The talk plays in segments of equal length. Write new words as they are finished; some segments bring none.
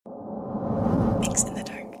Mix in the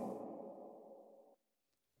dark.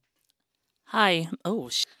 Hi. Oh,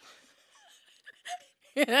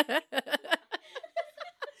 That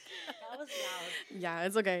was loud. Yeah,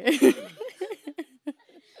 it's okay.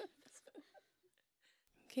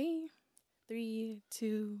 Okay. 3,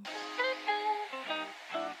 2.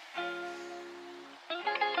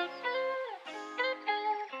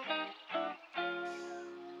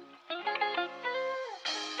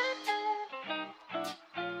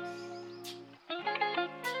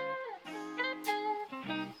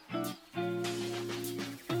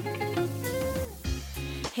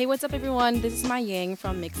 Hey, what's up, everyone? This is Mai Yang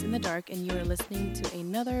from Mix in the Dark, and you are listening to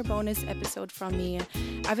another bonus episode from me.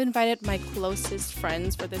 I've invited my closest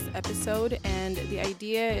friends for this episode, and the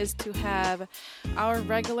idea is to have our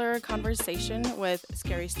regular conversation with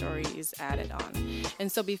scary stories added on.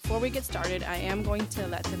 And so before we get started, I am going to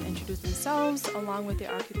let them introduce themselves along with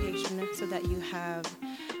their occupation so that you have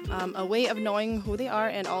a way of knowing who they are,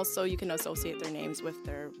 and also you can associate their names with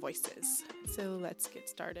their voices. So let's get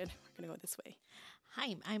started. We're going to go this way.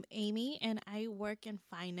 Hi, I'm Amy, and I work in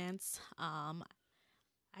finance.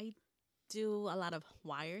 I do a lot of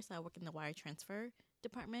wires. I work in the wire transfer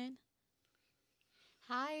department.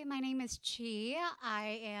 Hi, my name is Chi.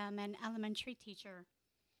 I am an elementary teacher.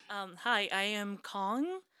 Hi, I am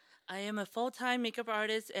Kong. I am a full-time makeup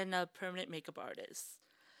artist and a permanent makeup artist.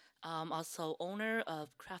 Also owner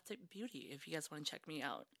of Crafted Beauty, if you guys want to check me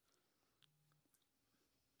out.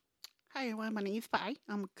 Hi, everyone. My name is Pai.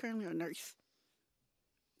 I'm currently a nurse.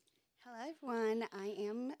 Hello, everyone. I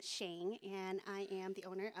am Shane, and I am the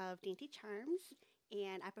owner of Dainty Charms,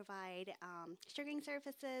 and I provide sugaring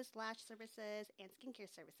services, lash services, and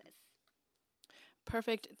skincare services.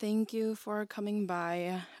 Perfect. Thank you for coming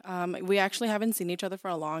by. We actually haven't seen each other for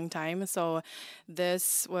a long time, so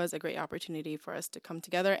this was a great opportunity for us to come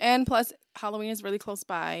together. And plus, Halloween is really close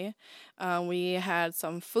by. We had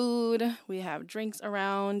some food, we have drinks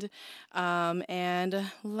around,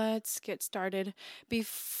 and let's get started.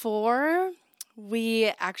 Before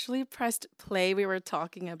we actually pressed play, we were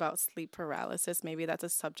talking about sleep paralysis. Maybe that's a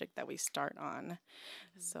subject that we start on.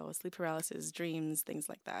 So sleep paralysis, dreams, things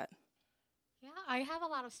like that. Yeah, I have a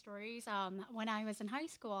lot of stories. When I was in high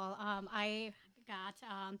school, I got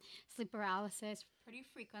sleep paralysis pretty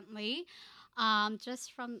frequently.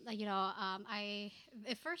 Just from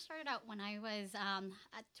it first started out when I was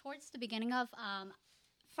towards the beginning of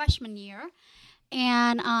freshman year,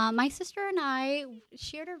 and my sister and I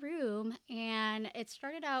shared a room, and it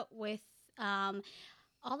started out with all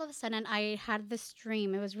of a sudden I had this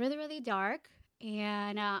dream. It was really, really dark,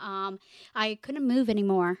 and I couldn't move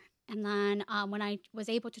anymore. And then when I was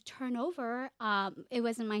able to turn over, it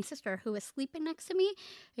wasn't my sister who was sleeping next to me.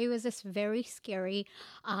 It was this very scary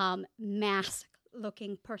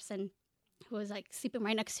mask-looking person who was like sleeping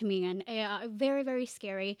right next to me, and very, very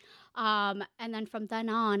scary. And then from then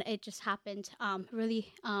on, it just happened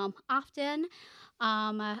really often.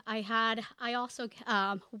 I also,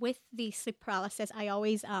 with the sleep paralysis, I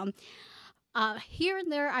always, here and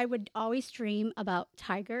there, I would always dream about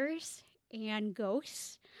tigers and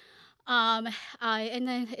ghosts. And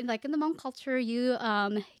then in the Hmong culture,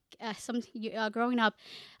 growing up,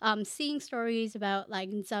 seeing stories about like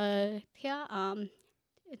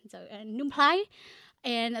Numpai,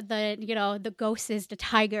 and the ghosts is the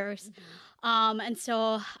tigers. And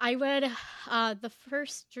so I would the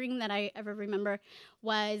first dream that I ever remember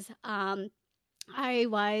was I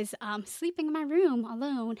was sleeping in my room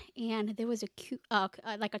alone, and there was a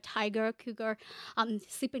tiger cougar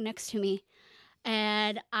sleeping next to me.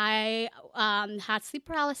 And I had sleep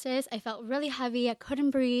paralysis. I felt really heavy. I couldn't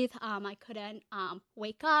breathe. I couldn't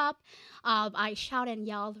wake up. I shouted and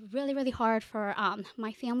yelled really, really hard for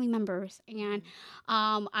my family members, and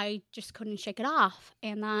I just couldn't shake it off.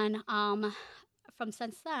 And then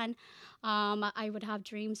since then, I would have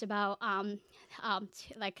dreams about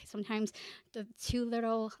sometimes the two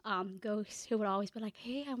little ghosts who would always be like,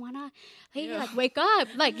 "Hey, like wake up!"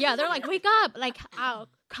 Like, yeah, they're like, "Wake up!" Like, "Oh,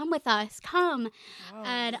 come with us, come!" Oh,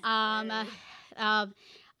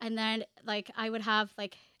 And then like I would have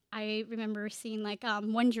like. I remember seeing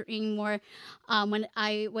one dream where when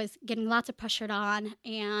I was getting lots of pressured on,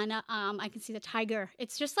 and I can see the tiger.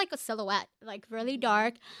 It's just like a silhouette, like really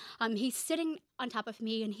dark. He's sitting on top of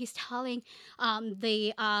me, and he's telling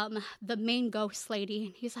the main ghost lady,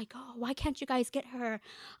 and he's like, "Oh, why can't you guys get her?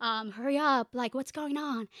 Hurry up! Like, what's going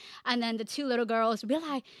on?" And then the two little girls would be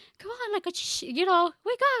like, "Come on, like,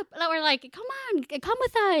 wake up!" Or like, "Come on, come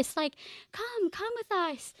with us! Like, come with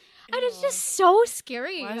us!" And it's just so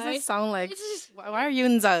scary, Why does guys. it sound like? It's just- Why are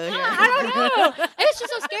Yunza here? I don't know. It's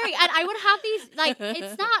just so scary. And I would have these, like,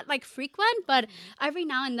 it's not like frequent, but every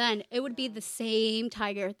now and then it would be the same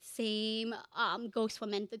tiger, the same ghost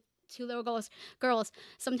woman, the two little girls.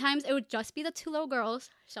 Sometimes it would just be the two little girls.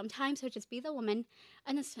 Sometimes it would just be the woman.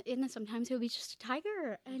 And then sometimes it would be just a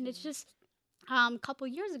tiger. And it's just a couple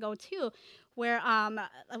years ago, too, where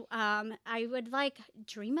I would, like,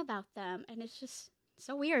 dream about them. And it's just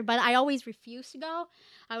so weird, but I always refused to go.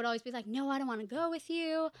 I would always be like, no, I don't want to go with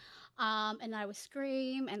you. And I would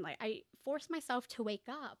scream, and like I forced myself to wake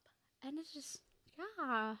up. And it's just,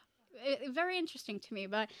 very interesting to me.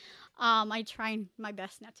 But I try my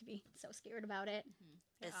best not to be so scared about it.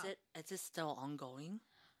 Is it still ongoing?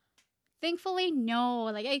 Thankfully, no.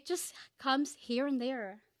 Like it just comes here and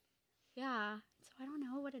there. Yeah. So I don't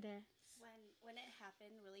know what it is. When it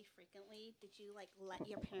happened really frequently, did you like let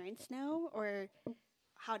your parents know, or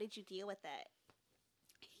how did you deal with it?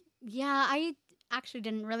 Yeah, I actually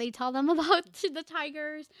didn't really tell them about the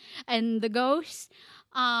tigers and the ghosts.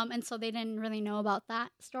 And so they didn't really know about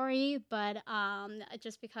that story. But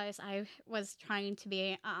just because I was trying to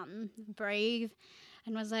be brave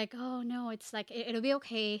and was like, oh, no, it's like, it'll be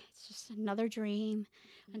okay. It's just another dream.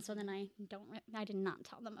 And so then I did not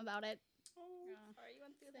tell them about it. Sorry, you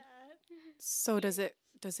went through that. So does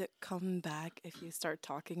it come back if you start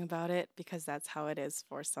talking about it? Because that's how it is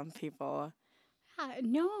for some people.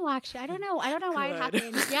 No, actually, I don't know why it Good.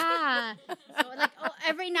 happens. Yeah, so like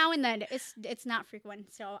every now and then, it's not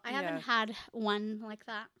frequent. So I haven't had one like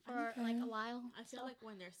that for like a while. I feel like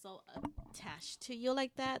when they're so attached to you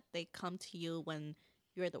like that, they come to you when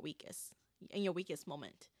you're the weakest, in your weakest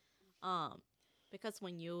moment. Because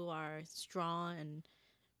when you are strong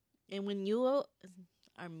and when you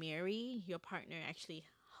are married, your partner actually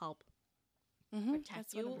help protect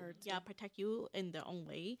That's you. what I've heard, Yeah, too. protect you in their own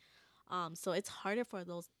way. So it's harder for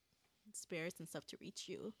those spirits and stuff to reach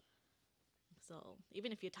you. So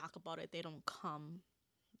even if you talk about it, they don't come.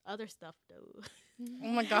 Other stuff though. Oh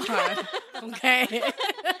my god. Okay. Did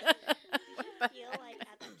you feel like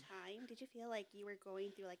at the time? Did you feel like you were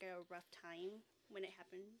going through like a rough time when it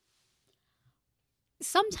happened?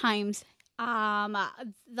 Sometimes,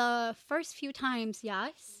 the first few times,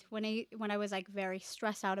 yes, when I was like very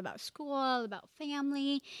stressed out about school, about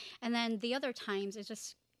family, and then the other times it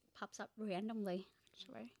just pops up randomly.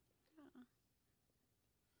 Actually.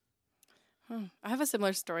 I have a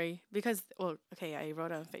similar story because, well, okay, I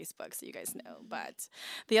wrote on Facebook so you guys know, but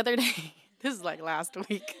the other day, this is like last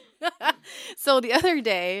week. So the other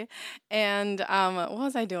day, and what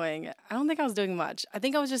was I doing? I don't think I was doing much. I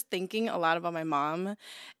think I was just thinking a lot about my mom,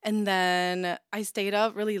 and then I stayed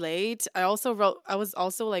up really late. I was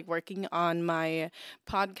also like working on my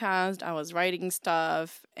podcast. I was writing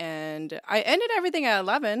stuff, and I ended everything at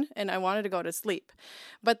 11, and I wanted to go to sleep.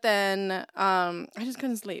 But then I just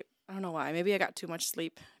couldn't sleep. I don't know why. Maybe I got too much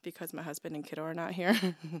sleep because my husband and kiddo are not here.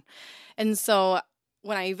 And so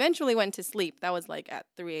when I eventually went to sleep, that was like at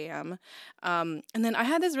 3 a.m. And then I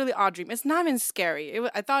had this really odd dream. It's not even scary.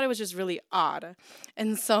 I thought it was just really odd.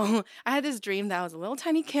 And so I had this dream that I was a little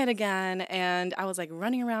tiny kid again, and I was like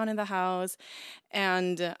running around in the house.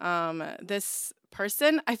 And this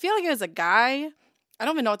person, I feel like it was a guy. I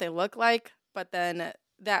don't even know what they look like, but then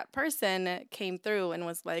that person came through and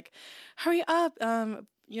was like, hurry up,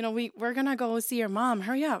 we're going to go see your mom.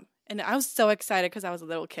 Hurry up. And I was so excited because I was a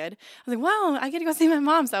little kid. I was like, wow, I get to go see my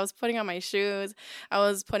mom. So I was putting on my shoes. I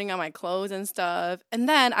was putting on my clothes and stuff. And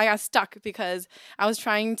then I got stuck because I was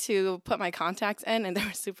trying to put my contacts in and they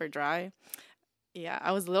were super dry. Yeah,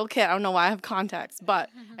 I was a little kid. I don't know why I have contacts, but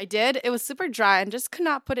I did. It was super dry and just could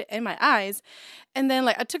not put it in my eyes. And then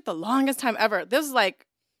like it took the longest time ever. This was like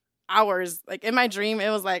hours. Like in my dream, it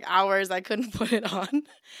was like hours. I couldn't put it on.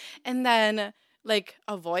 And then like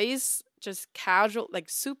a voice, just casual, like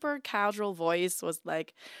super casual voice was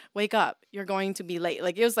like, wake up, you're going to be late.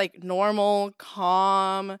 Like it was like normal,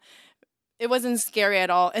 calm. It wasn't scary at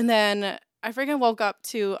all. And then I freaking woke up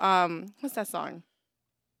to, what's that song?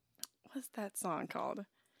 What's that song called?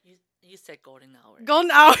 You said Golden Hour. Golden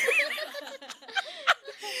Hour.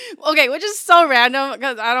 Okay, which is so random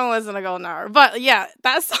because I don't listen to Golden Hour. But yeah,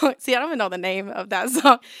 that song, see, I don't even know the name of that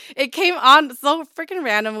song. It came on so freaking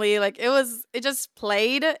randomly. Like it just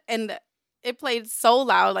played and it played so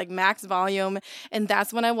loud, like max volume. And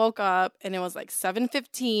that's when I woke up and it was like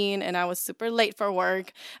 7:15 and I was super late for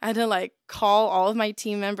work. I had to like call all of my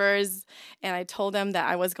team members, and I told them that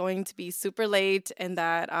I was going to be super late and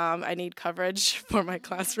that I need coverage for my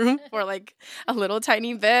classroom for like a little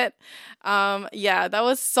tiny bit. Yeah, that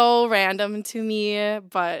was so random to me,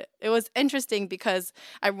 but it was interesting because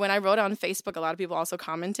when I wrote on Facebook, a lot of people also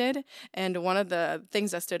commented, and one of the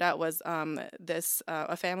things that stood out was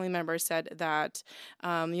a family member said that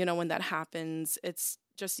when that happens, it's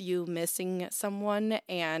just you missing someone,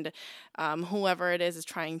 and whoever it is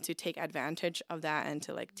trying to take advantage of that and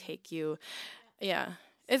to like take you. Yeah,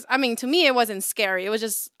 to me it wasn't scary, it was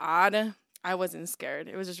just odd. I wasn't scared,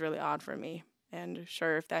 it was just really odd for me. And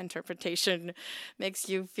sure, if that interpretation makes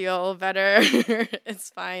you feel better,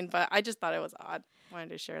 it's fine, but I just thought it was odd. Wanted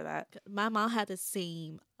to share that. My mom had the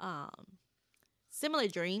same similar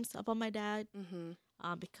dreams about my dad,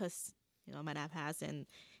 because my dad passed, and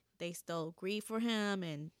they still grieve for him,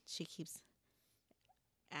 and she keeps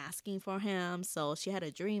asking for him. So she had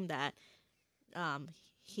a dream that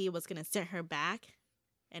he was gonna send her back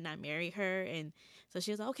and not marry her, and so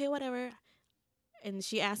she was like, okay, whatever. And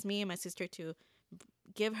she asked me and my sister to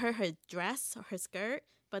give her dress or her skirt,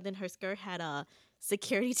 but then her skirt had a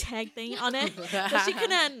security tag thing on it, so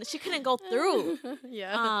she couldn't go through.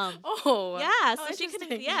 Yeah.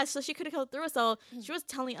 So she couldn't go through. So she was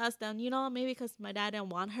telling us that maybe because my dad didn't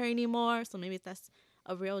want her anymore, so maybe that's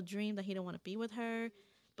a real dream that he didn't want to be with her.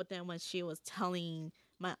 But then when she was telling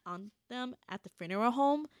my aunt them at the funeral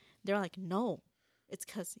home, they're like, no, it's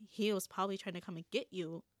because he was probably trying to come and get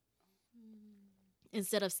you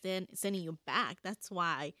instead of sending you back. That's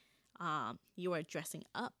why you were dressing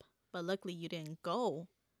up. But luckily you didn't go.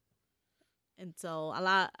 And so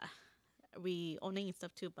we owning and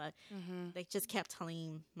stuff too, but they just kept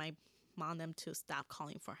telling my mom them to stop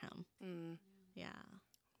calling for him. Yeah.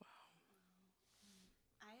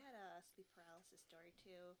 I had a sleep paralysis story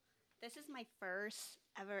too. This is my first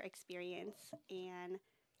ever experience, and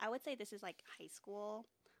I would say this is like high school.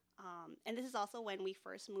 And this is also when we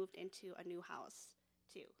first moved into a new house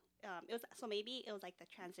too. Maybe it was like the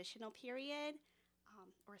transitional period.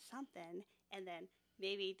 Or something, and then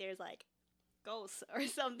maybe there's like ghosts or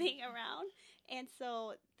something around. And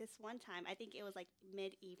so this one time, I think it was like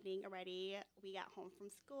mid-evening already, we got home from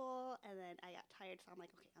school, and then I got tired, so I'm like,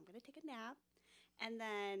 okay, I'm gonna take a nap. And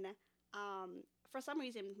then for some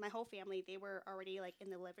reason, my whole family, they were already like in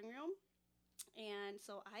the living room, and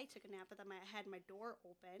so I took a nap, but then I had my door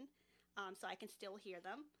open, so I can still hear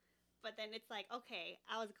them. But then it's like, okay,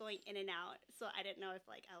 I was going in and out, so I didn't know if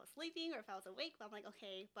like I was sleeping or if I was awake. But I'm like,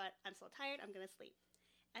 okay, but I'm so tired, I'm gonna sleep.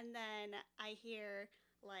 And then I hear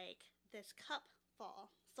like this cup fall.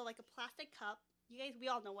 So like a plastic cup. You guys, we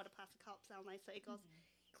all know what a plastic cup sounds like. So it goes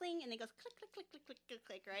cling, and it goes click, click, click, click, click, click,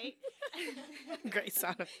 click, right? Great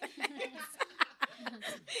sound effects.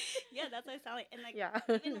 Yeah, that's what it sounds like. And like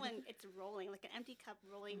even when it's rolling, like an empty cup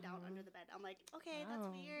rolling down under the bed, I'm like, okay, that's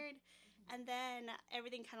weird. And then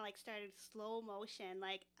everything kind of like started slow motion,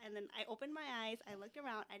 and then I opened my eyes, I looked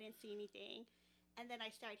around, I didn't see anything, and then I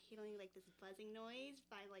started hearing like this buzzing noise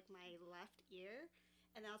by like my left ear,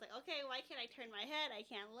 and then I was like, okay, why can't I turn my head? I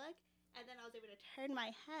can't look. And then I was able to turn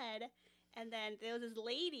my head, and then there was this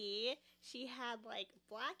lady, she had like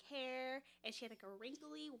black hair, and she had like a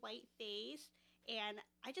wrinkly white face, and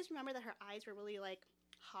I just remember that her eyes were really like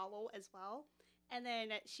hollow as well. And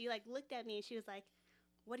then she like looked at me, and she was like,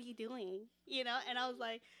 what are you doing? And I was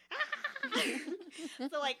like, ah!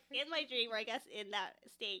 So like in my dream, or I guess in that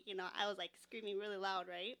state, I was like screaming really loud,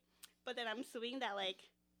 right? But then I'm assuming that like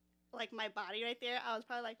my body right there, I was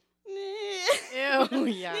probably like, ew,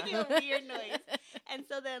 yeah, making a weird noise. And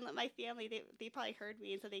so then my family, they probably heard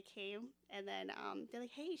me, and so they came, and then they're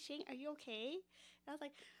like, hey, Shane, are you okay? And I was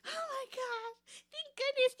like, oh my gosh, thank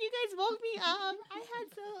goodness you guys woke me up. I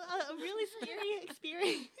had a really scary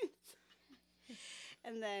experience.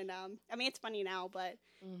 And then, it's funny now, but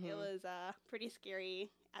it was pretty scary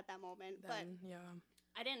at that moment. But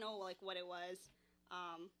I didn't know like what it was.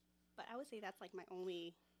 But I would say that's like my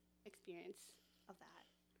only experience of that.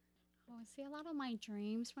 Well, see, a lot of my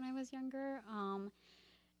dreams when I was younger,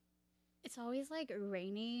 it's always like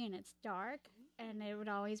rainy and it's dark, and it would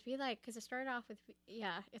always be like, because it started off with,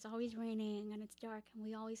 it's always raining and it's dark, and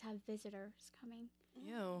we always have visitors coming.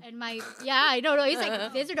 Ew. And I don't know, it's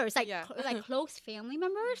like visitors, like like close family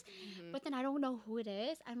members, but then I don't know who it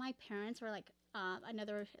is. And my parents were like,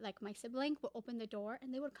 another, like my sibling would open the door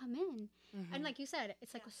and they would come in, and like you said,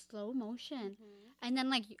 it's like a slow motion, and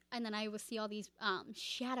then I would see all these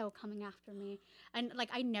shadow coming after me, and like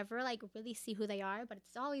I never like really see who they are, but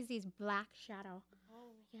it's always these black shadow.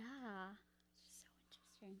 Oh yeah, it's so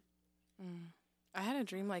interesting. I had a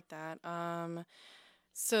dream like that.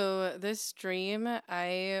 So this dream,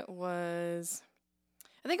 I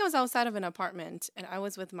think I was outside of an apartment and I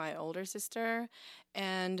was with my older sister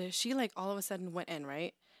and she like all of a sudden went in,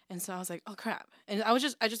 right? And so I was like, oh crap. And I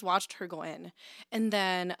just watched her go in. And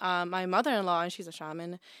then my mother-in-law, and she's a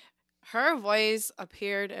shaman, her voice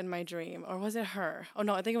appeared in my dream. Or was it her? Oh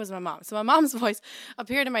no, I think it was my mom. So my mom's voice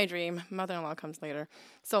appeared in my dream. Mother-in-law comes later.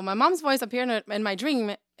 So my mom's voice appeared in my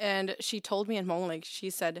dream and she told me in Hmong, like she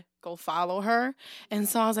said, go follow her. And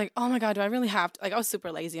so I was like, oh my God, do I really have to? Like I was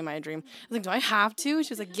super lazy in my dream. I was like, do I have to?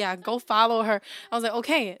 She was like, yeah, go follow her. I was like,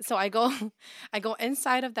 okay. So I go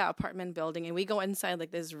inside of that apartment building and we go inside like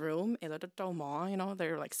this room. You know,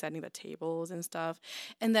 they're like setting the tables and stuff.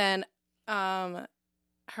 And then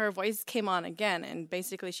her voice came on again, and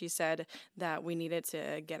basically she said that we needed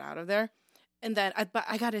to get out of there. And then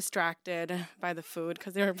I got distracted by the food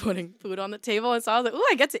because they were putting food on the table, and so I was like, "Ooh,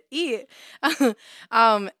 I get to eat."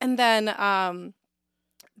 And then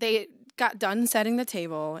they got done setting the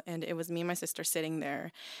table, and it was me and my sister sitting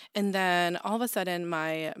there. And then all of a sudden,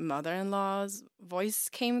 my mother-in-law's voice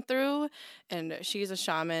came through, and she's a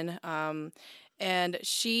shaman. And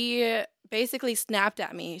she basically snapped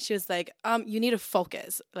at me. She was like, you need to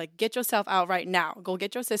focus. Like, get yourself out right now. Go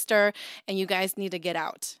get your sister, and you guys need to get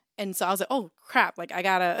out. And so I was like, oh, crap. Like, I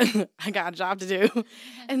got a job to do.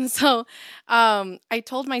 And so I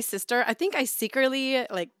told my sister, I think I secretly,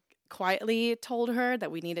 like, quietly told her that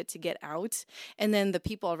we needed to get out. And then the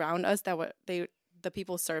people around us the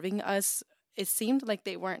people serving us, it seemed like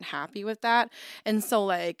they weren't happy with that. And so,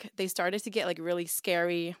 like, they started to get, like, really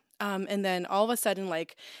scary. And then all of a sudden,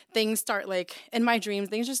 like, things start, like, in my dreams,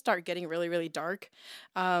 things just start getting really, really dark.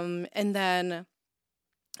 And then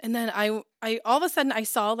I all of a sudden I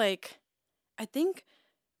saw, like, I think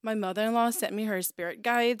my mother-in-law sent me her spirit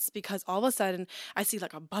guides because all of a sudden I see,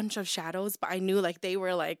 like, a bunch of shadows, but I knew, like, they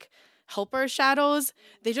were, like, helper shadows.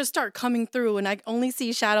 They just start coming through and I only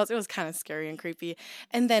see shadows. It was kind of scary and creepy.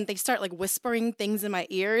 And then they start like whispering things in my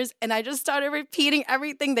ears and I just started repeating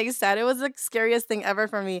everything they said. It was the scariest thing ever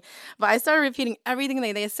for me. But I started repeating everything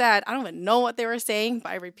they said. I don't even know what they were saying, but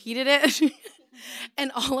I repeated it.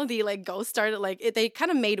 And all of the like ghosts started like they kind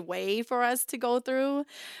of made way for us to go through.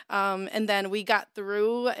 And then we got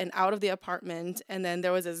through and out of the apartment. And then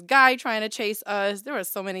there was this guy trying to chase us. There were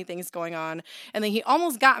so many things going on. And then he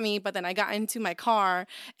almost got me, but then I got into my car.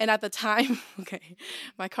 And at the time, okay,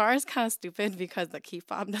 my car is kind of stupid because the key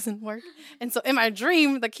fob doesn't work. And so in my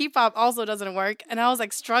dream, the key fob also doesn't work. And I was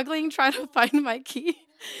like struggling trying to find my key.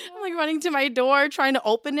 I'm like running to my door, trying to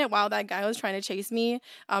open it while that guy was trying to chase me.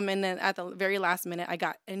 And then at the very last minute, I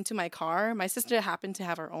got into my car. My sister happened to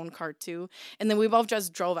have her own car too. And then we both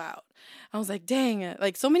just drove out. I was like, dang,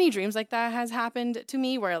 like so many dreams like that has happened to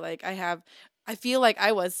me where like I feel like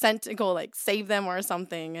I was sent to go like save them or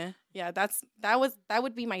something. Yeah, that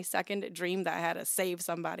would be my second dream that I had to save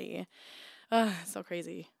somebody. So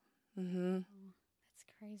crazy. Mm-hmm. That's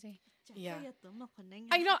crazy. Yeah.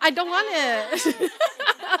 I know. I don't want it.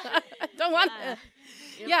 I don't want it.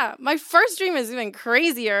 Yeah. My first dream is even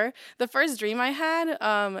crazier. The first dream I had,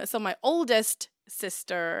 so my oldest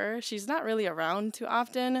sister, she's not really around too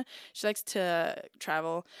often. She likes to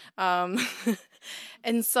travel.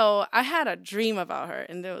 And so I had a dream about her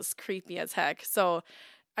and it was creepy as heck. So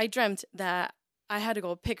I dreamt that I had to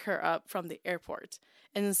go pick her up from the airport.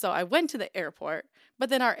 And so I went to the airport, but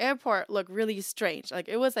then our airport looked really strange. Like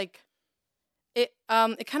it was like, it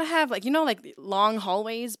kind of have like, you know, like long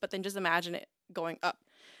hallways, but then just imagine it going up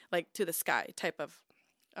like to the sky type of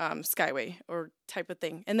skyway or type of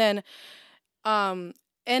thing. And then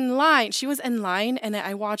in line, she was in line and then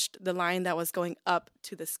I watched the line that was going up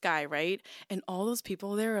to the sky, right? And all those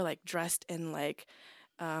people there were like dressed in like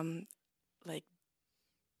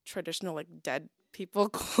traditional like dead people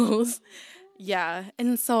clothes. Yeah.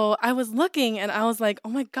 And so I was looking and I was like, oh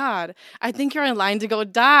my God, I think you're in line to go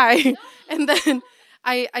die. And then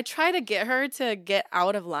I tried to get her to get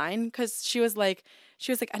out of line because she was like,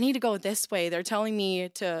 I need to go this way. They're telling me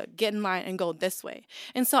to get in line and go this way.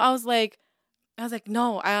 And so I was like,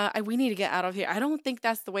 no, we need to get out of here. I don't think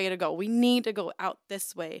that's the way to go. We need to go out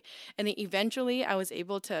this way. And then eventually I was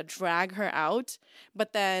able to drag her out.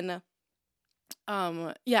 But then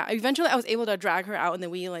eventually I was able to drag her out and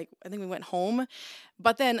then I think we went home.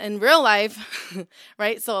 But then in real life,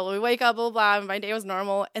 right, so we wake up, blah, blah, blah, my day was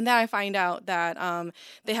normal. And then I find out that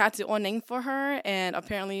they had to onning for her. And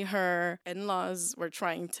apparently her in-laws were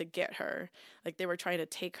trying to get her. Like they were trying to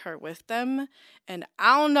take her with them. And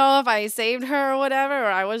I don't know if I saved her or whatever,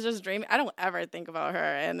 or I was just dreaming. I don't ever think about her.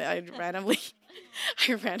 And I randomly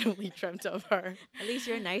dreamt of her. At least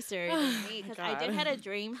you're nicer than me because I did had a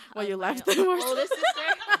dream. Well, you left my them or oldest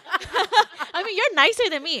sister. I mean, you're nicer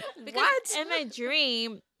than me. Because What? in my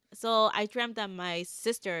dream, so I dreamt that my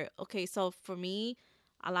sister. Okay, so for me,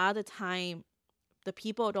 a lot of the time, the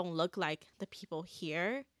people don't look like the people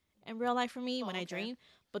here in real life for me when I okay. dream.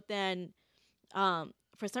 But then,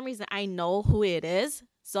 for some reason, I know who it is.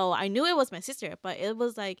 So I knew it was my sister, but it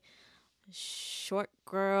was like short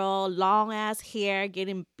girl, long ass hair,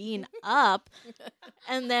 getting beaten up,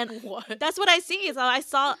 and then What? that's what I see. So I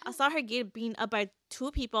saw her get beaten up by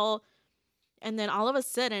two people, and then all of a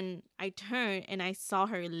sudden I turned and I saw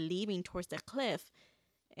her leaving towards the cliff,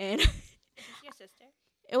 and Is your sister?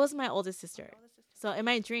 it was my oldest sister. Oldest sister. So in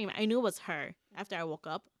my dream, I knew it was her. After I woke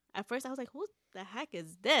up, at first I was like, "Who the heck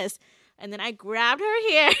is this?" And then I grabbed her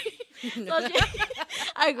hair.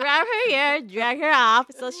 I grabbed her hair, drag her off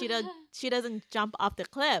so she doesn't jump off the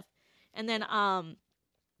cliff. And then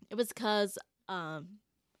it was because I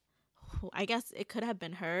guess it could have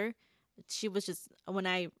been her. She was just, when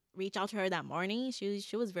I reached out to her that morning, she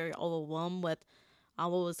was very overwhelmed with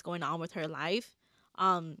what was going on with her life.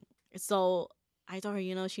 So I told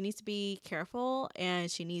her, she needs to be careful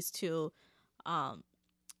and she needs to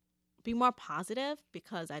be more positive,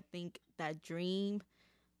 because I think that dream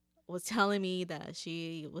was telling me that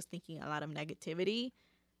she was thinking a lot of negativity,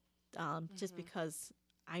 just because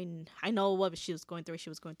I know what she was going through. She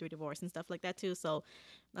was going through divorce and stuff like that too. So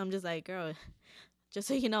I'm just like, girl, just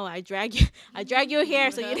so you know, I drag you here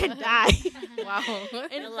so you didn't die. Wow.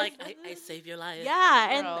 And like, I saved your life.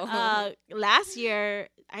 Yeah, and last year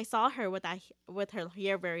I saw her with her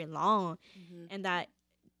hair very long, and that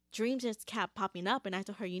dream just kept popping up, and I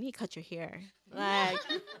told her, you need to cut your hair. Like,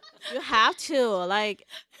 you have to. Like,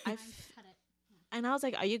 and I was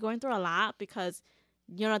like, are you going through a lot? Because,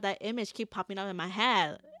 that image keep popping up in my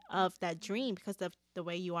head of that dream because of the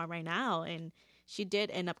way you are right now. And she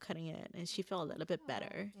did end up cutting it, and she felt a little bit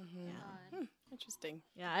better. Yeah. Interesting.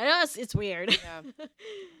 Yeah, I know it's weird. Yeah.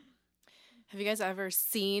 Have you guys ever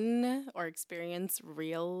seen or experienced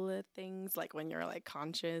real things, like when you're like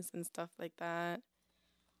conscious and stuff like that?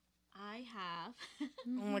 I have.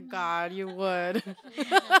 Oh my God, you would.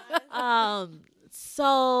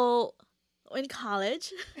 So in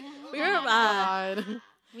college, we were God.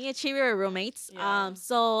 me and Chi, we were roommates. Yeah.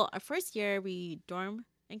 So our first year we dorm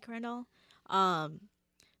in Cornell.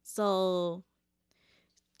 So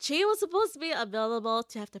Chi was supposed to be available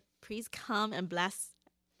to have the priest come and bless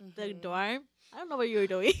the dorm. I don't know what you were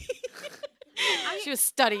doing. She was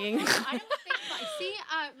studying. I don't think. See,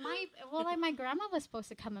 my grandma was supposed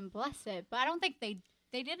to come and bless it, but I don't think they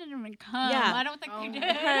didn't even come. Yeah. I don't think they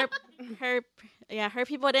did. Her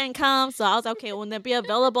people didn't come, so I was like, okay, when they be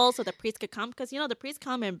available so the priest could come, because the priest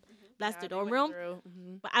come and bless the dorm room.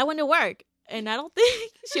 But I went to work, and I don't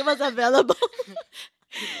think she was available.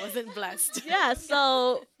 Wasn't blessed. Yeah,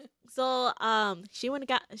 so she went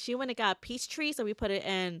and got a peach tree, so we put it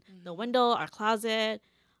in the window, our closet,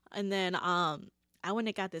 and then I went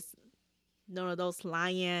and got this those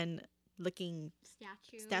lion looking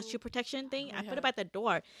statue protection thing. I put it by the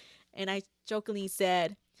door, and I jokingly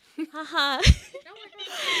said, haha.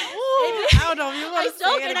 I don't know. You I want to say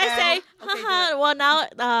joke it and I again? say, Okay, haha. Well, now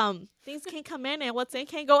things can come in and what's in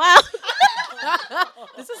can't go out.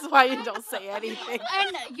 This is why you don't say anything.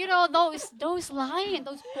 And those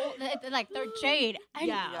lions, like they're jade, and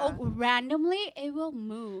Yeah. randomly it will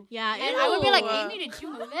move. Yeah, And I would be like, Ew. Amy, did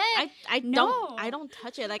you move it? I No. don't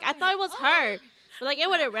touch it. Like, I thought it was her. But like, it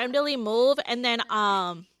would randomly move, and then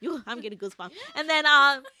I'm getting goosebumps. And then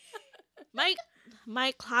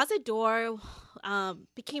my closet door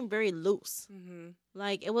became very loose.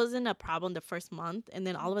 Like, it wasn't a problem the first month, and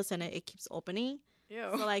then all of a sudden it keeps opening. Ew.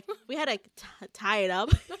 So like, we had to tie it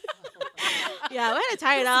up. Yeah, we had to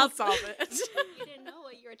tie it up. Solve it. You didn't know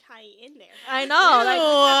what you were tying in there. I know. Like,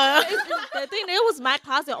 Ew. the thing, it was my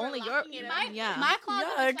closet, only your. locking it up. Yeah. My closet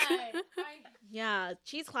was Yuck. fine. Yeah,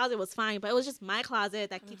 Cheese closet was fine, but it was just my closet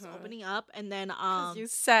that keeps opening up, and then You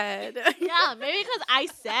said. yeah, maybe because I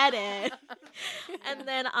said it, and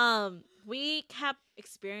then we kept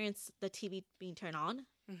experiencing the TV being turned on.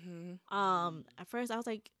 At first I was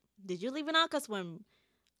like, "Did you leave it on?" Because when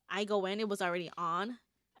I go in, it was already on,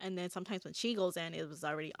 and then sometimes when she goes in, it was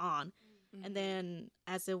already on, and then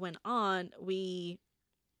as it went on, we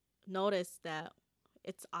noticed that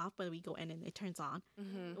it's off when we go in and it turns on,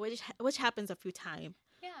 which happens a few times.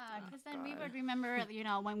 Yeah, because then we would remember,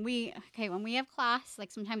 when we have class, like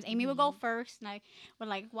sometimes Amy would go first, and I would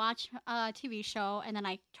like watch a TV show, and then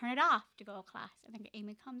I turn it off to go to class, and then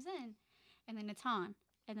Amy comes in, and then it's on,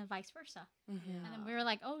 and then vice versa. Mm-hmm. And then we were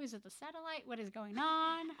like, oh, is it the satellite? What is going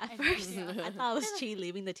on? At And- first, yeah. I thought it was Chi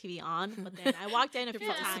leaving the TV on, but then I walked in a few You're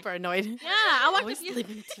probably times. super annoyed. Yeah, I walked a Always few.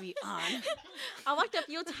 leaving the TV on. I walked a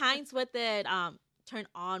few times with it turned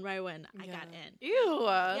on right when I got in. Ew.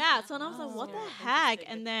 Yeah, so and I was like, Oh, what the interesting. heck?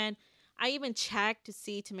 And then I even checked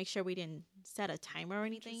to make sure we didn't set a timer or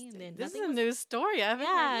anything. And then This is nothing a was, new story. I haven't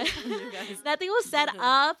yeah, heard this from you guys. nothing was set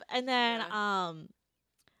up. And then Yeah.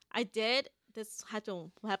 I did. This had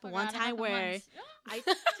to happen one Forgot it time happened where once. I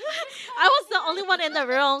I was the only one in the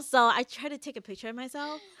room, so I tried to take a picture of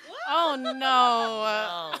myself. Oh no.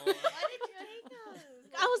 Oh.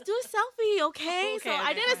 I was doing selfie, okay? So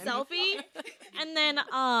I Okay, did a fine. selfie, and then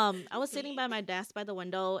I was sitting by my desk by the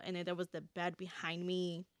window, and then there was the bed behind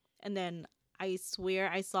me, and then I swear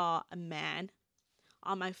I saw a man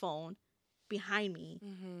on my phone behind me,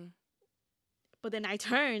 Mm-hmm. but then I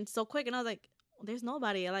turned so quick, and I was like, "There's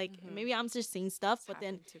nobody." Like Mhm. maybe I'm just seeing stuff, but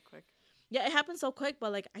then too quick. yeah, it happened so quick.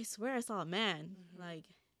 But like I swear I saw a man. Mhm. Like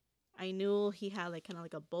I knew he had like kind of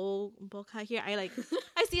like a bowl cut here.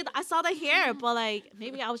 I saw the hair, but like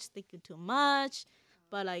maybe I was just thinking too much.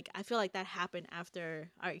 But like I feel like that happened after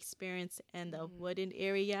our experience in the Mhm. wooden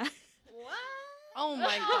area. Oh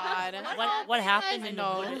my god. What happened I in the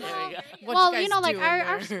know. wooded area? What'd Well, guys you know, like do in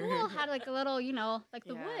our there? school had like a little, you know, like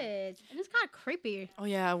the Yeah. woods, and it's kind of creepy. Oh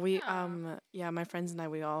yeah, we Yeah. my friends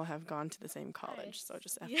and we all have gone to the same college, so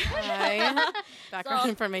just Yeah. FYI. Background So-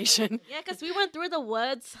 information. Yeah, because we went through the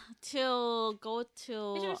woods to go It to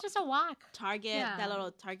was just a walk. Target, Yeah. that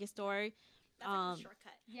little Target store.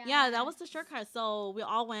 Shortcut. Yeah, that was the shortcut. So we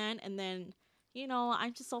all went, and then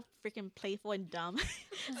I'm just so freaking playful and dumb.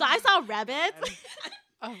 So I saw rabbits,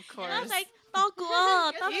 Of course. and I was like, "Oh,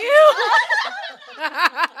 cool."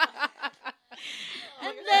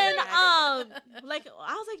 And then like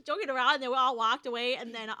I was like joking around, and then we all walked away,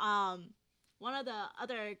 and then one of the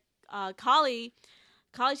other college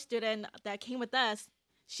student that came with us,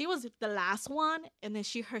 she was the last one, and then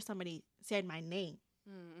she heard somebody said my name,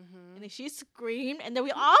 Mm-hmm. and then she screamed, and then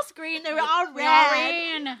we all screamed, and we all We all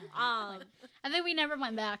ran. ran. And then we never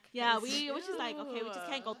went back. Yeah, we was just like, okay, we just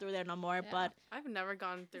can't go through there no more. Yeah. But I've never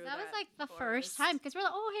gone through That was like the forest. first time because we're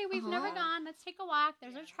like, oh, hey, we've never Uh-huh. gone. Let's take a walk.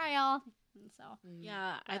 There's a trail. And so,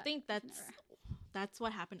 yeah, I But think never. that's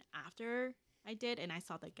what happened after I did, and I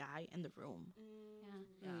saw the guy in the room.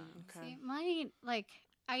 yeah. Okay. See, mine, like,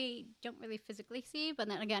 I don't really physically see, but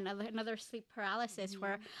then again, another sleep paralysis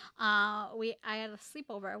where I had a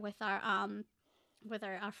sleepover with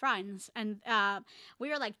our friends, and we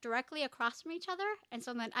were like directly across from each other, and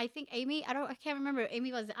so then I think I can't remember,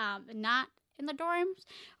 Amy was not in the dorms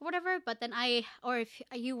or whatever, but then or if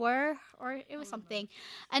you were, or it was something,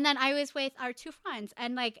 and then I was with our two friends,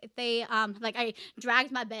 and like they like I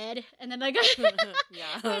dragged my bed, and then like Yeah.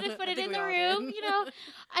 I just put I it think in we the all room, did. you know.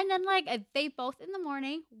 And then like they both in the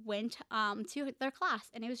morning went to their class,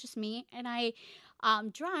 and it was just me, and I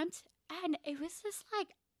dreamt, and it was just like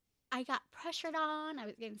I got pressured on. I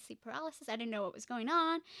was getting sleep paralysis. I didn't know what was going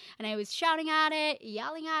on, and I was shouting at it,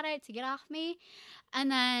 yelling at it to get off me. And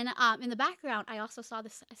then in the background, I also saw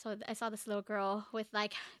this. I saw this little girl with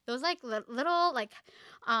like those like little like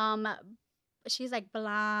she's like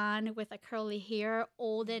blonde with a curly hair,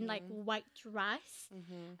 old and like white dress.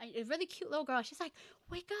 Mm-hmm. A really cute little girl. She's like,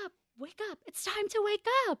 wake up, it's time to wake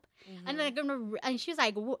up. And then and she was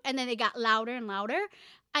like, and then it got louder and louder,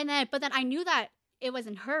 and then but then I knew that it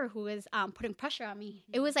wasn't her who was putting pressure on me.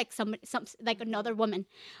 It was like some like another woman,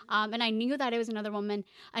 and I knew that it was another woman,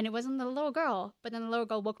 and it wasn't the little girl. But then the little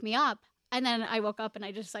girl woke me up, and then I woke up and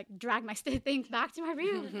I just like dragged my things back to my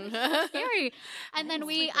room. It was so scary. And then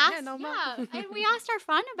we sleeping asked, here no more. and we asked our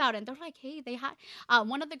friend about it. They're like, hey, they had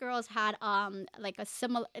one of the girls had like a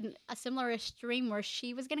similar dream where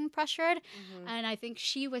she was getting pressured, and I think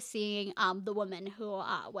she was seeing the woman who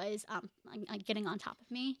was getting on top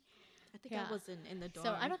of me. I think Yeah. I was in the dorm.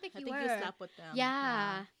 So I don't think you you were. slept with them.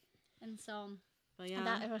 Yeah. And so But yeah,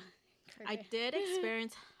 that I did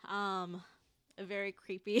experience a very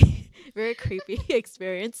creepy, very creepy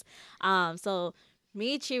experience. So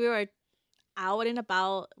me and Chi, we were out and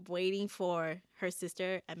about waiting for her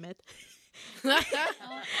sister Emmett.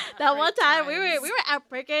 That one time we were at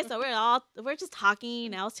Perkins, so we're just talking,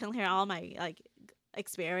 and I was telling her all my like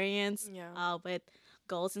experience Yeah. with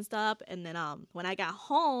goals and stuff. And then when I got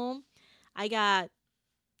home, I got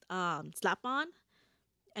slapped on,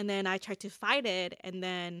 and then I tried to fight it, and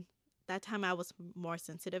then that time I was more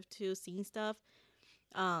sensitive to seeing stuff.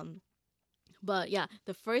 But yeah,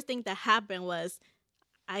 the first thing that happened was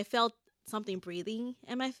I felt something breathing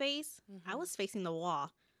in my face. I was facing the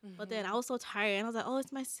wall, but then I was so tired, and I was like, "Oh,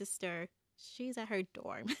 it's my sister. she's at her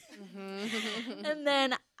dorm. Mhm. And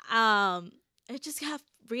then it just got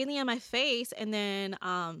really in my face, and then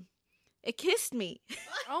it kissed me.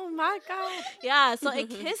 Oh my god. Yeah, so it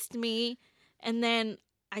kissed me, and then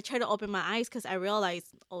I tried to open my eyes because I realized,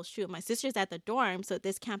 oh shoot, my sister's at the dorm, so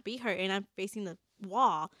this can't be her, and I'm facing the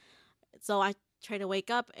wall. So I tried to wake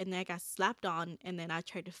up, and then I got slapped on, and then I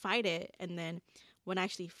tried to fight it, and then when I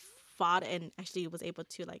actually fought and actually was able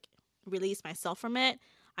to like release myself from it,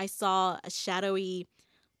 I saw a shadowy.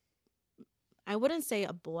 I wouldn't say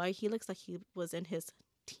a boy. He looks like he was in his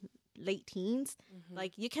late teens.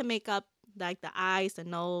 Like you can make up like the eyes, the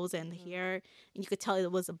nose, and the hair, and you could tell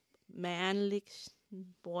it was a manly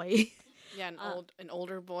boy. Yeah, an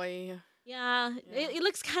older boy. Yeah, Yeah. It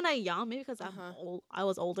looks kind of young, maybe because I'm old. I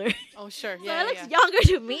was older, Oh sure. so Yeah. it looks yeah. younger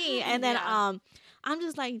to me. And then Yeah. I'm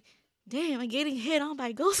just like, damn, I'm getting hit on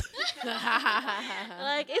by ghosts.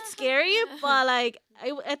 Like it's scary, but like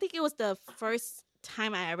I think it was the first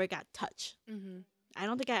time I ever got touched. Mhm. I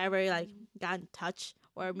don't think I ever like got touched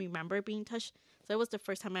or remember being touched. So it was the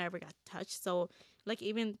first time I ever got touched. So like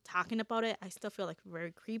even talking about it, I still feel like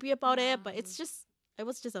very creepy about it. But it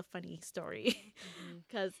was just a funny story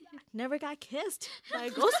because I never got kissed by a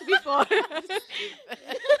ghost before.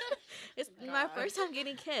 It's my first time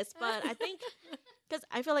getting kissed, but I think because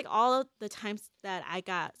I feel like all of the times that I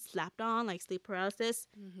got slapped on, like sleep paralysis,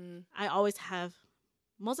 I always have,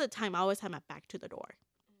 most of the time, I always have my back to the door.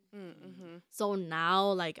 So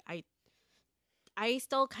now, like I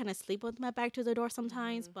still kind of sleep with my back to the door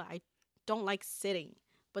sometimes, but I don't like sitting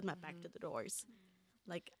with my back to the doors.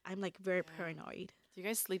 Like I'm like very paranoid. Do you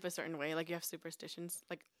guys sleep a certain way? Like you have superstitions?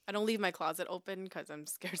 Like I don't leave my closet open because I'm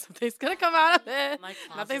scared something's gonna come out of it.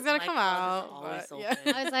 Nothing's gonna come out. But, yeah.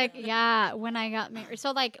 I was like, yeah, when I got married.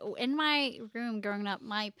 So, like, in my room growing up,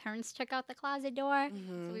 my parents took out the closet door.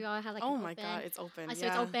 So we all had, like, Oh an my open. god, it's open. So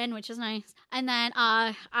it's open, which is nice. And then,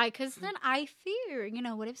 because then I fear,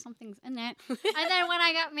 what if something's in it? And then when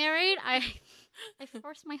I got married, I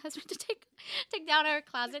forced my husband to take down our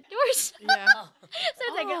closet doors. Yeah. So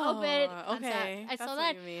it's like an open Okay. concept. That's So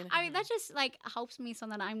what you mean. I mean, that just like helps me so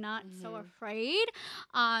that I'm not so afraid.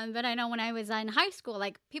 But I know when I was in high school,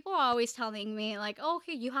 like people are always telling me like, oh,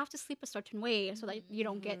 okay, you have to sleep a certain way so that you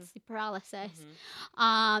don't get sleep paralysis.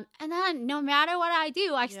 And then no matter what I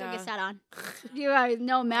do, I still get sat on.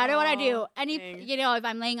 No matter what I do, dang. if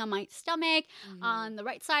I'm laying on my stomach, on the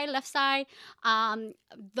right side, left side,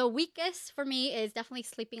 the weakest for me is definitely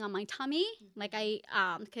sleeping on my tummy. Like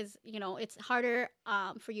because it's harder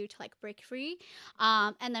for you to like break free.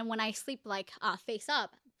 And then when I sleep like face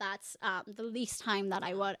up, that's the least time that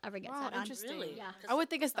I would ever get sat on. Interesting. Really? Yeah. I would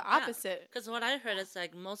think it's the opposite. Because what I heard is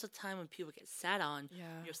like most of the time when people get sat on, Yeah.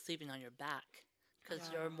 you're sleeping on your back because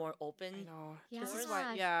Yeah. you're more open. I know. Yeah. This is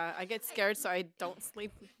why. Yeah, I get scared, so I don't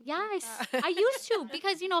sleep. Yes, I used to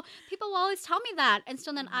because people will always tell me that, and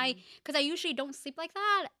so then because I usually don't sleep like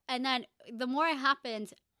that, and then the more it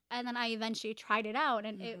happens, and then I eventually tried it out,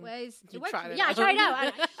 and it worked. tried it Yeah, I out. tried it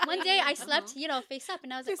out. One day I slept, face up,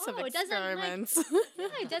 and I was like, Some oh, it doesn't like, experiments.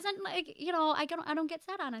 it doesn't like, I don't get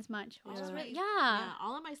sat on as much, which is really, Yeah,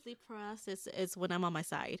 all of my sleep paralysis is when I'm on my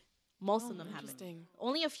side. Most of them happen. Interesting.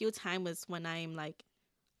 Only a few times is when I'm like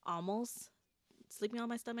almost sleeping on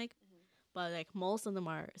my stomach, but like most of them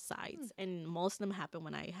are sides, and most of them happen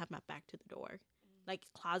when I have my back to the door, like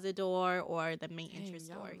closet door or the main entrance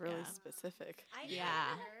Y'all door. really Yeah. specific. Yeah.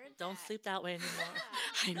 Don't sleep that way anymore.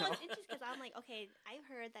 I No, know. it's interesting because I'm like, okay, I've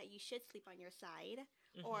heard that you should sleep on your side,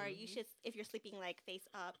 or you should, if you're sleeping like face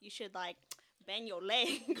up, you should like bend your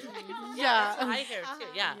leg. Yeah. That's what I hear too.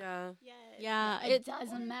 Yeah. Yeah. Yes. Yeah, it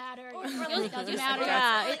doesn't matter. Or It like- really doesn't matter.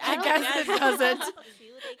 Yeah, I guess it doesn't. Too,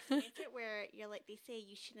 they experience it where you're like, they say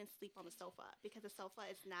you shouldn't sleep on the sofa because the sofa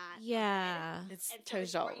is not. Yeah. It's And so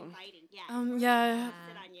it's more Tejol. inviting. Yeah. Yeah.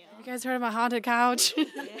 Sit on you. You guys heard of a haunted couch?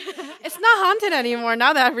 It's not haunted anymore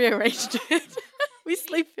now that I've rearranged it. We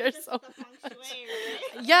sleep here Just so the feng much. shui,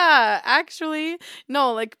 right? Yeah, actually,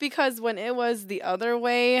 no, like because when it was the other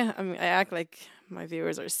way, I mean, I act like my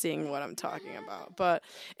viewers are seeing what I'm talking about, but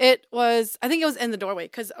it was, I think it was in the doorway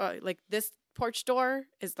because like this porch door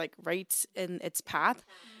is like right in its path.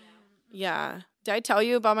 Yeah. Did I tell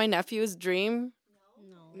you about my nephew's dream?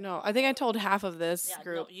 No, I think I told half of this Yeah,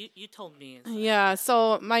 group. no, you told me. and so- Yeah,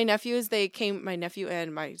 so my nephews, my nephew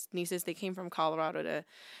and my nieces, they came from Colorado to,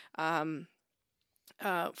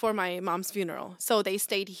 for my mom's funeral. So they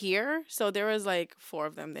stayed here. So there was like 4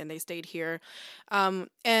 of them, and they stayed here.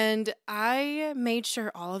 And I made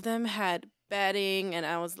sure all of them had bedding, and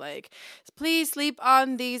I was like, please sleep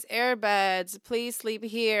on these air beds. Please sleep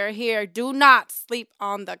here. Do not sleep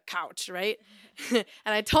on the couch, right? and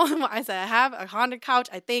I told him, I said, I have a haunted couch,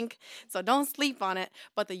 I think, so don't sleep on it.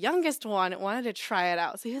 But the youngest one wanted to try it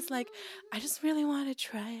out. So he was like, I just really want to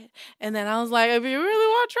try it. And then I was like, if you really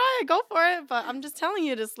want to try it, go for it. But I'm just telling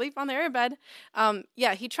you to sleep on the airbed.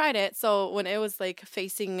 Yeah, he tried it. So when it was like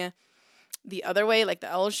facing the other way, like the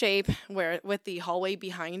L shape, where with the hallway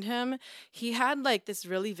behind him, he had like this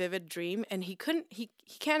really vivid dream, and he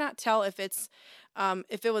cannot tell if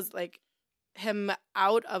it was like him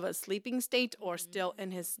out of a sleeping state or still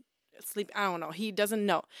in his sleep. I don't know. He doesn't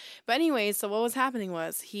know. But anyway, so what was happening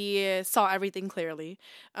was he saw everything clearly.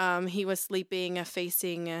 He was sleeping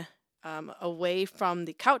facing away from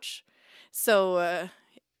the couch. So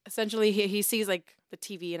essentially he sees like the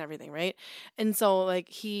TV and everything, right? And so like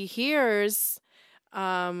he hears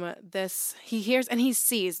and he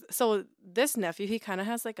sees. So this nephew, he kind of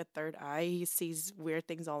has like a third eye. He sees weird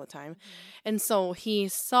things all the time. And so he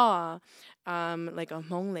saw like a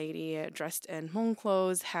Hmong lady dressed in Hmong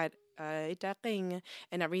clothes, had a ring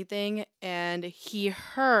and everything, and he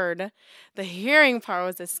heard, the hearing part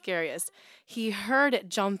was the scariest. He heard it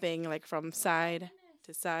jumping like from side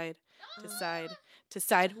to side to side to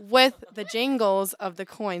side with the jingles of the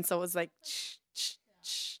coins. So it was like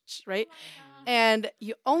right? And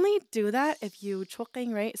you only do that if you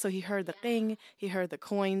choking, right? So he heard the ring, he heard the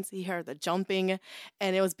coins, he heard the jumping,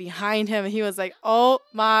 and it was behind him. And he was like, oh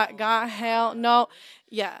my God, hell no.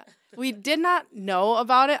 Yeah. We did not know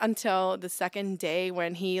about it until the second day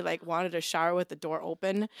when he like wanted to shower with the door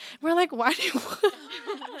open. We're like, why do you want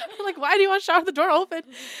to shower with the door open?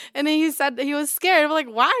 And then he said that he was scared. We're like,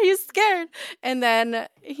 why are you scared? And then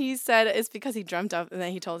he said it's because he dreamt of, and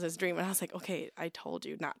then he told his dream. And I was like, okay, I told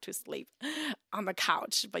you not to sleep on the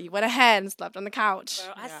couch, but you went ahead and slept on the couch.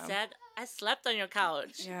 Well, I said I slept on your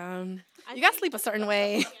couch. Yeah. You got to sleep a certain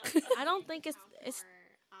way. I don't think it's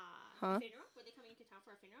Huh? Funeral? Were they coming to town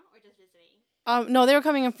for a funeral or just visiting? No, they were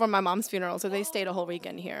coming in for my mom's funeral, so they stayed a whole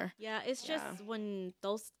weekend here. Yeah, it's just when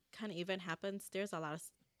those kind of event happens, there's a lot of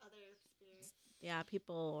Other spirits.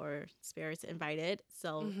 people or spirits invited.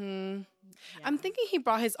 So I'm thinking he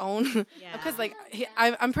brought his own Yeah. because like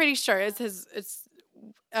I'm pretty sure it's his.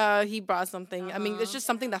 He brought something. I mean, it's just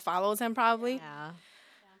something that follows him probably. yeah.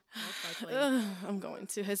 Most likely. I'm going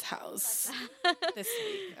to his house this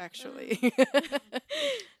week, actually.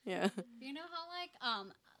 Yeah. You know how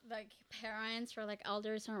like parents or like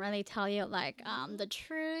elders don't really tell you like the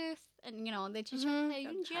truth, and they teach you like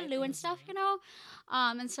Jialu and stuff,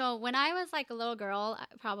 and so when I was like a little girl,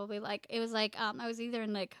 probably like it was like I was either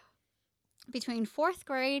in like between 4th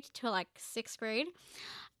grade to like 6th grade,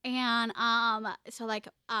 and so like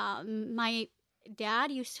my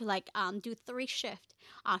dad used to like do 3 shift,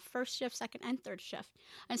 first shift, second, and third shift.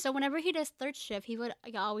 And so whenever he does third shift, he would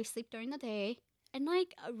always sleep during the day, and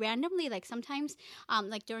like randomly, like sometimes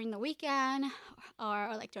like during the weekend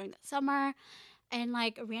or like during the summer, and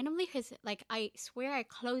like randomly his, like I swear I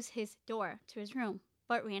close his door to his room,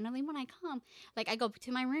 but randomly when I come, like I go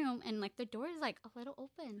to my room and like the door is like a little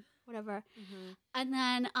open, whatever. And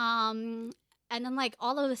then like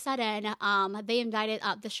all of a sudden, they invited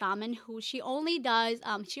the shaman who she only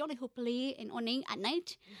hupli in Oning at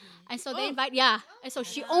night, and so they invite and so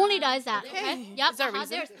she only does that. Okay, yep. Is there a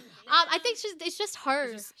reason? I think it's just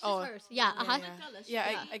hers. It's just Oh. hers. Yeah.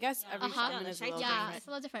 I guess every shaman is a little Yeah, different. it's a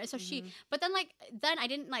little different. So she, but then I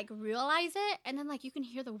didn't like realize it, and then like you can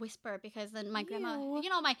hear the whisper because then my grandma,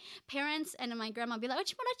 my parents and my grandma be like, "Oh,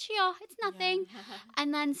 chimonachiyo, it's nothing,"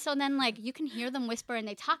 and then like you can hear them whisper and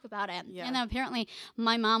they talk about it, and then apparently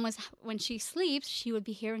my mom was, when she sleeps, she would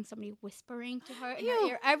be hearing somebody whispering to her in her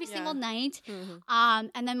ear every single night,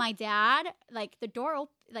 and then my dad, like the door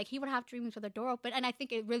like he would have dreams with the door open, and I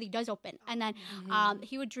think it really does open, and then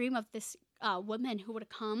he would dream of this woman who would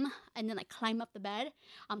come and then like climb up the bed,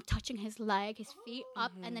 touching his leg, his feet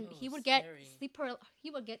up, and then he would get sleep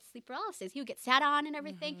paralysis. He would get sat on and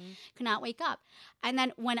everything, could not wake up. And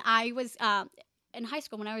then when I was in high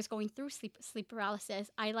school, when I was going through sleep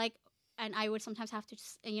paralysis, and I would sometimes have to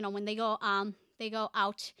just, when they go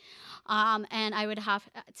out, and I would have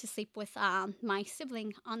to sleep with my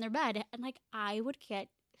sibling on their bed, and like I would get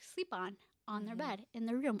sleep on their bed in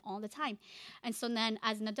their room all the time. And so then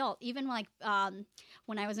as an adult, even like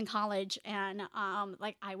when I was in college, and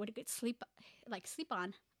like I would get sleep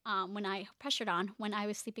on when I pressured on when I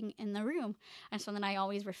was sleeping in the room. And so then I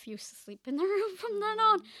always refused to sleep in the room from then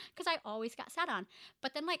on because I always got sat on.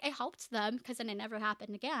 But then like it helped them because then it never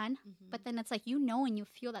happened again. But then it's like and you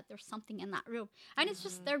feel that there's something in that room, and it's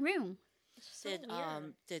just their room. It's just so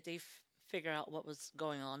weird. Did they figure out what was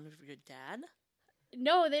going on with your dad?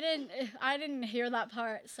 No, they didn't. I didn't hear that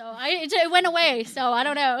part, so it went away. So I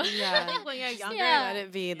don't know. I Yeah. think when you're younger, Yeah. Let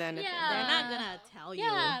it be then. Yeah. they're not gonna tell you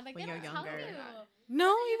Yeah, like when they you're don't tell younger. you.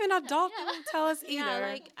 No, even adults Yeah. don't tell us either. Yeah,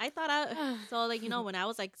 like I thought so like when I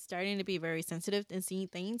was like starting to be very sensitive and seeing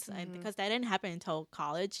things, and because that didn't happen until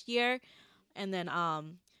college year, and then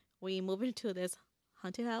we moved into this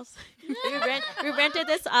haunted house. we rented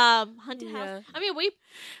this haunted house. I mean, we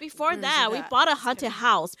before Where's that it we at? bought a haunted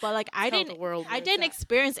house, but like I Tell the didn't world I where it's didn't at.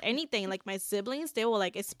 experience anything. Like my siblings, they will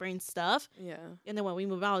like experience stuff, Yeah. and then when we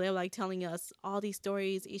moved out, they were like telling us all these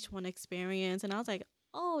stories each one experienced, and I was like,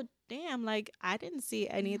 oh damn, like I didn't see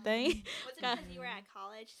anything. Was it because you were at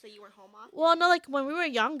college, so you were home often? Well, no, like when we were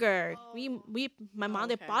younger, Oh. my mom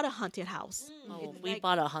they okay. bought a haunted house. Oh, It's we like-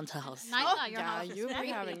 bought a haunted house. Nice Oh, that your yeah, house is you be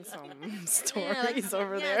creepy. having some Yeah, like- stories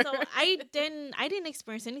over yeah, there. so I didn't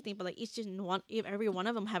experience anything, but like every one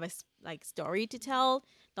of them have a like story to tell.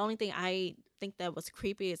 The only thing I think that was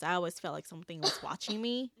creepy is I always felt like something was watching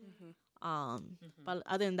me. But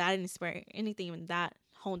other than that, I didn't experience anything in that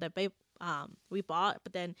home that we bought.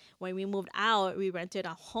 But then when we moved out, we rented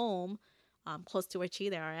a home close to where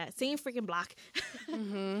they are at, same freaking block.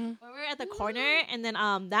 Mm-hmm. We were at the corner, and then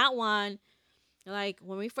that one, like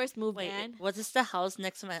when we first moved Wait, in, was this the house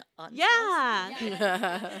next to my aunt's house? yeah,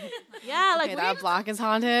 Okay, yeah, like that block is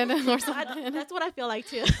haunted or I, something. that's what I feel like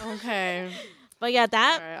too. Okay. But yeah, All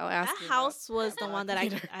that right, I'll ask that you house about was the block one that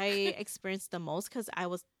later. I experienced the most because I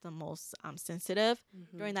was the most sensitive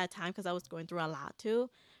during that time because I was going through a lot too.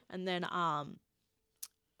 And then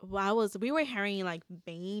we were hearing like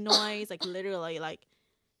banging noise, like literally like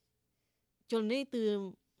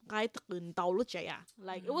like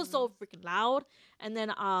it was so freaking loud. And then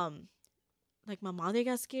like my mom they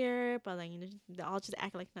got scared, but like they all just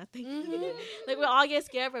act like nothing. Like we all get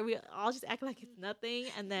scared, but we all just act like it's nothing.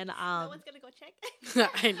 And then No one's gonna go check.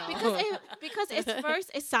 I know. because at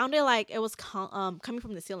first it sounded like it was coming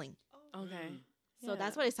from the ceiling. Okay. So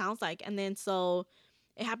that's what it sounds like. And then so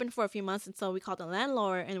it happened for a few months, and so we called the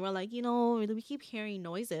landlord, and we're like, we keep hearing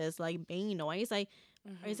noises, like banging noise, like,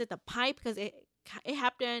 or is it the pipe? Because it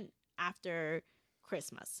happened after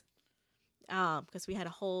Christmas. Because we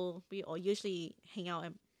all usually hang out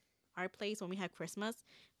at our place when we have Christmas,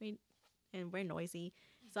 and we're noisy.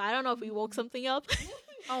 So I don't know if we woke something up.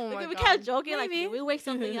 Oh my we god. kind of joking, like, Maybe. did we wake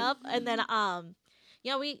something up? And then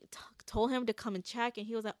we told him to come and check, and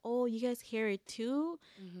he was like, oh, you guys hear it too?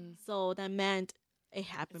 So that meant it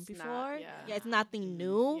happened It's not- before. yeah. It's nothing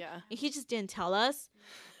new. Yeah. And he just didn't tell us.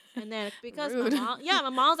 And then because Rude. my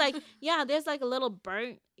mom's like, yeah, there's like a little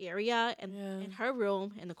burnt area in Yeah. her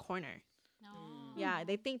room in the corner. No. Yeah,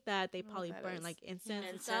 they think that they probably that burned is. like incense,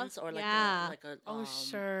 and Incense stuff. or like yeah. a Oh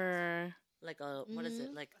sure. like a what is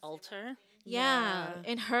it, like altar? Yeah, Yeah.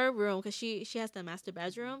 in her room because she has the master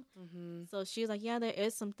bedroom. Mm-hmm. So she's like, yeah, there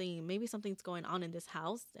is something. Maybe something's going on in this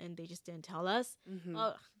house, and they just didn't tell us. Mm-hmm.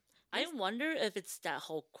 I wonder if it's that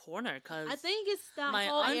whole corner because I think it's that my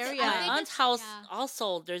whole aunt's, area. my I think aunt's it's- house yeah.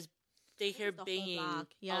 also they hear the whole banging block,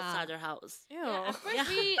 yeah. outside their house. Ew. Yeah, at first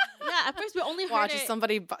Yeah. at first we only heard Watch it.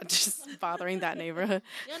 somebody just bothering that neighborhood.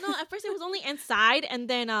 Yeah, no, at first it was only inside, and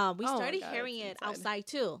then we Oh my started God, hearing it's it inside. outside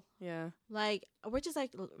too. Yeah. Like we're just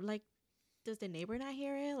like, does the neighbor not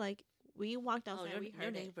hear it? Like we walked Oh, outside, your, we your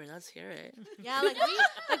heard it. neighbor, let's hear it. Yeah,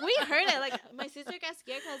 we heard it. Like my sister got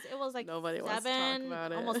scared because it was like Nobody wants to talk 7,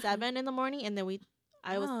 about it. almost 7 in the morning, and then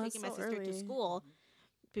I was Oh, taking my so sister to early. school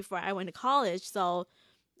before I went to college, so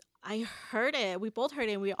I heard it. We both heard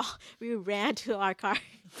it, and we ran to our car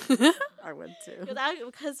I would too.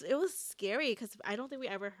 because it was scary. Because I don't think we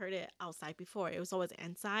ever heard it outside before. It was always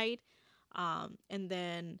inside, and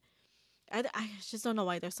then I just don't know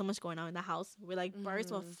why there's so much going on in the house. Where like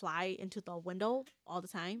birds will fly into the window all the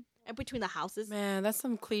time, and between the houses. Man, that's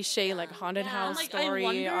some cliche like haunted Yeah. house Like story. I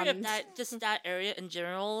wonder on... if that just that area in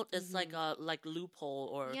general is like a loophole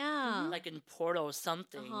or Yeah. like in Portal or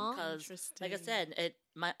something. Uh-huh. Because like I Interesting. said,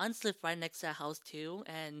 my aunts live right next to that house too,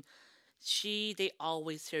 and they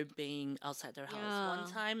always hear banging outside their house. Yeah. One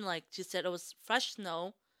time, like she said, it was fresh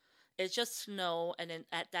snow. It's just snow, and then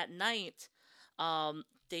at that night,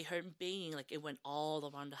 they heard banging. Like it went all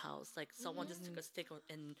around the house. Like someone just took a stick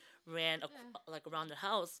and ran like around the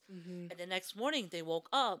house. And the next morning, they woke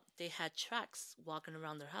up. They had tracks walking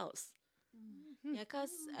around their house. Yeah,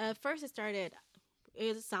 because at first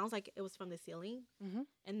it sounds like it was from the ceiling. Mhm.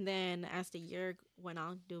 And then as the year went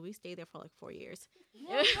on, we stayed there for like 4 years.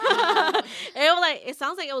 It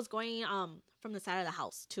sounds like it was going from the side of the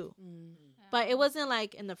house too. But it wasn't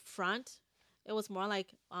like in the front. It was more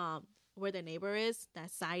like where the neighbor is,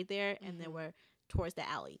 that side there, and then we're towards the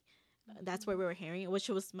alley. That's where we were hearing it, which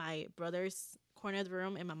was my brother's corner of the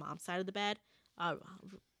room and my mom's side of the bed.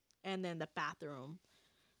 and then the bathroom,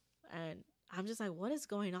 and I'm just like, what is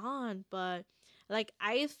going on? But like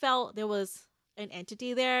I felt there was an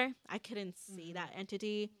entity there. I couldn't see that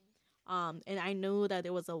entity, and I knew that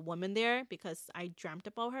there was a woman there because I dreamt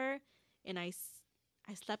about her, and I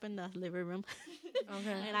slept in the living room,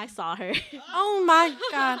 Okay. and I saw her. Oh my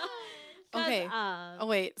God. 'Cause, Okay. Oh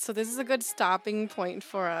wait. So this is a good stopping point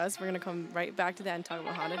for us. We're gonna come right back to that and talk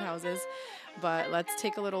about haunted houses, but let's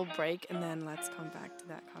take a little break and then let's come back to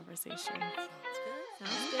that conversation.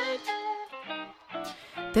 Sounds good.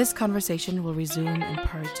 This conversation will resume in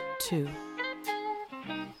part 2.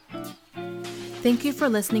 Thank you for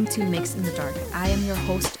listening to Mix in the Dark. I am your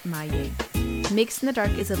host, Maye. Mix in the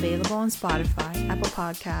Dark is available on Spotify, Apple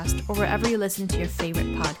Podcast, or wherever you listen to your favorite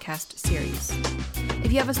podcast series.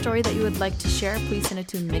 If you have a story that you would like to share, please send it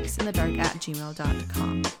to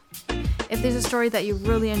mixinthedark@gmail.com. If there's a story that you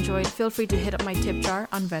really enjoyed, feel free to hit up my tip jar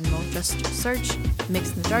on Venmo. Just search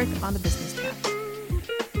Mix in the Dark on the business tab.